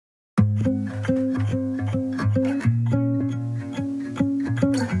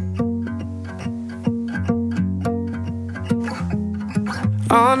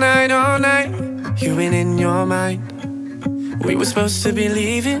all night, you've been in your mind. We were supposed to be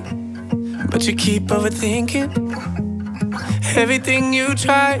leaving, but you keep overthinking. Everything you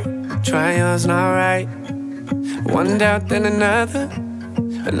try yours not right. One doubt, then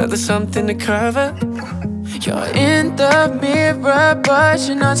another something to cover. You're in the mirror, but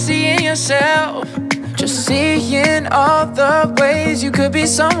you're not seeing yourself. Just seeing all the ways you could be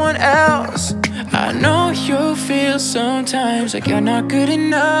someone else. I know you feel sometimes like you're not good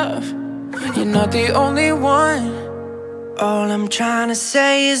enough. You're not the only one. All I'm trying to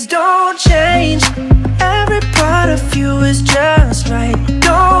say is don't change. Every part of you is just right.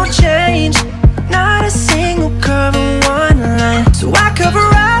 Don't change, not a single curve or one line. So I cover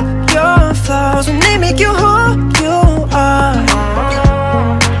up your flaws when they make you who you are.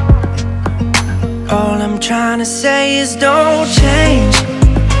 All I'm trying to say is don't change.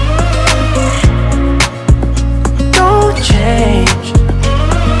 Don't change.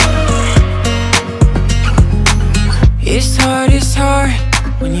 It's hard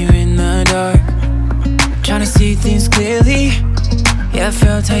when you're in the dark, trying to see things clearly. Yeah, I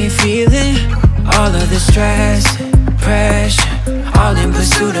felt how you're feeling. All of the stress, pressure, all in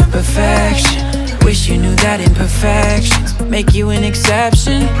pursuit of perfection. Wish you knew that imperfections make you an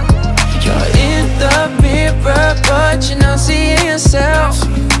exception. You're in the mirror, but you're not seeing yourself.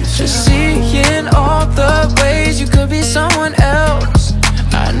 Just seeing all the ways you could be someone else.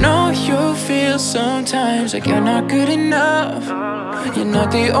 I know you feel sometimes like you're not good enough. You're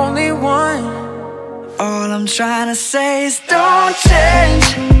not the only one. All I'm trying to say is don't change.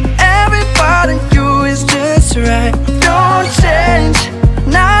 Every part of you is just right. Don't change,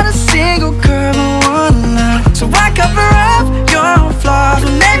 not a single curve or one line. So I cover up your flaws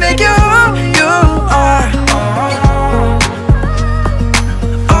when they make you who you are.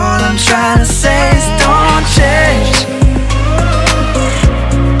 All I'm trying to say is don't change.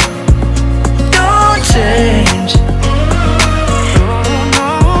 Don't change.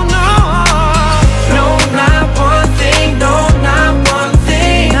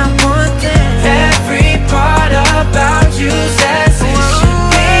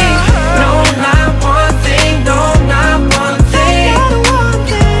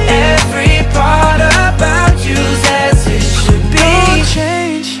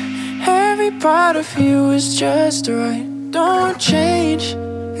 Part of you is just right. Don't change,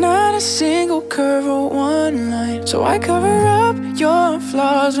 not a single curve or one line. So I cover up your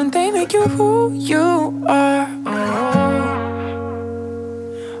flaws when they make you who you are.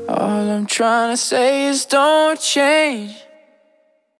 All I'm trying to say is don't change.